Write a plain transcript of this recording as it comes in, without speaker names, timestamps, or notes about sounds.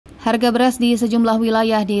Harga beras di sejumlah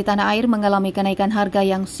wilayah di tanah air mengalami kenaikan harga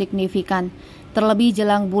yang signifikan. Terlebih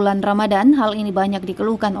jelang bulan Ramadan, hal ini banyak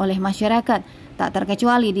dikeluhkan oleh masyarakat, tak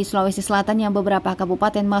terkecuali di Sulawesi Selatan yang beberapa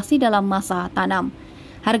kabupaten masih dalam masa tanam.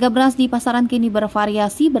 Harga beras di pasaran kini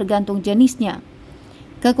bervariasi bergantung jenisnya.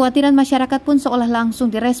 Kekhawatiran masyarakat pun seolah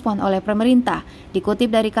langsung direspon oleh pemerintah,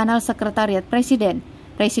 dikutip dari kanal Sekretariat Presiden.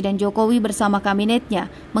 Presiden Jokowi bersama kabinetnya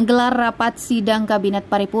menggelar rapat sidang Kabinet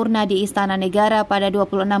Paripurna di Istana Negara pada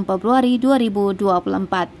 26 Februari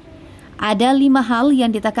 2024. Ada 5 hal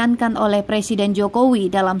yang ditekankan oleh Presiden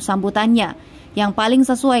Jokowi dalam sambutannya. Yang paling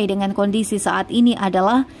sesuai dengan kondisi saat ini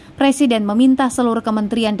adalah Presiden meminta seluruh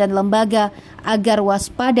kementerian dan lembaga agar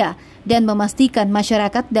waspada dan memastikan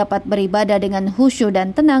masyarakat dapat beribadah dengan khusyuk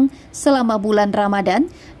dan tenang selama bulan Ramadan,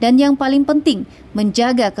 dan yang paling penting,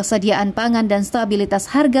 menjaga kesediaan pangan dan stabilitas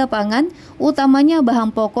harga pangan, utamanya bahan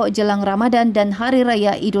pokok jelang Ramadan dan Hari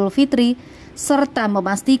Raya Idul Fitri, serta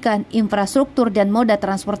memastikan infrastruktur dan moda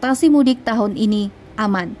transportasi mudik tahun ini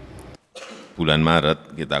aman. Bulan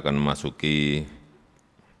Maret kita akan memasuki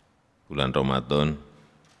bulan Ramadan,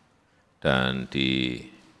 dan di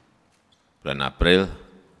bulan April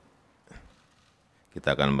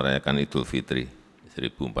kita akan merayakan Idul Fitri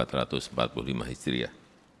 1445 Hijriah.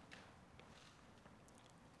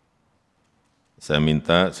 Saya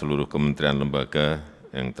minta seluruh kementerian lembaga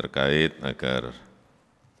yang terkait agar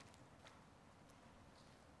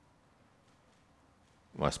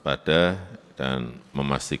waspada dan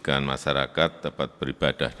memastikan masyarakat dapat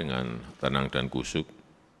beribadah dengan tenang dan khusyuk.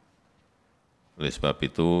 Oleh sebab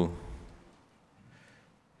itu,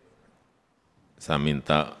 saya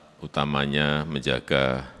minta utamanya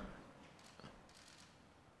menjaga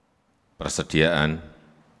persediaan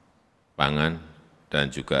pangan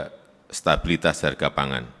dan juga stabilitas harga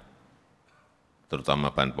pangan,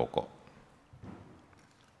 terutama bahan pokok.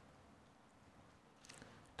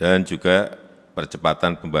 Dan juga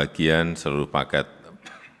percepatan pembagian seluruh paket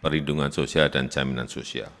perlindungan sosial dan jaminan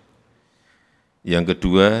sosial. Yang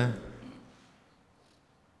kedua,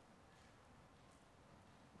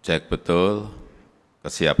 cek betul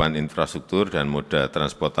kesiapan infrastruktur dan moda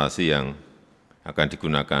transportasi yang akan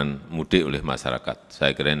digunakan mudik oleh masyarakat.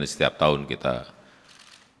 Saya kira ini setiap tahun kita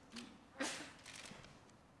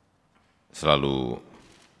selalu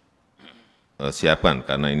siapkan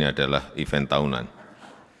karena ini adalah event tahunan.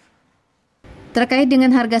 Terkait dengan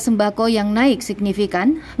harga sembako yang naik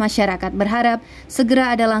signifikan, masyarakat berharap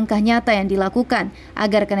segera ada langkah nyata yang dilakukan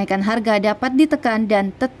agar kenaikan harga dapat ditekan dan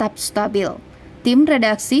tetap stabil. Tim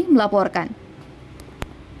redaksi melaporkan.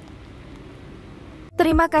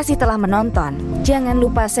 Terima kasih telah menonton. Jangan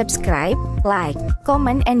lupa subscribe, like,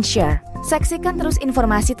 comment, and share. Saksikan terus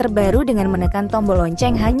informasi terbaru dengan menekan tombol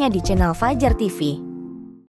lonceng hanya di channel Fajar TV.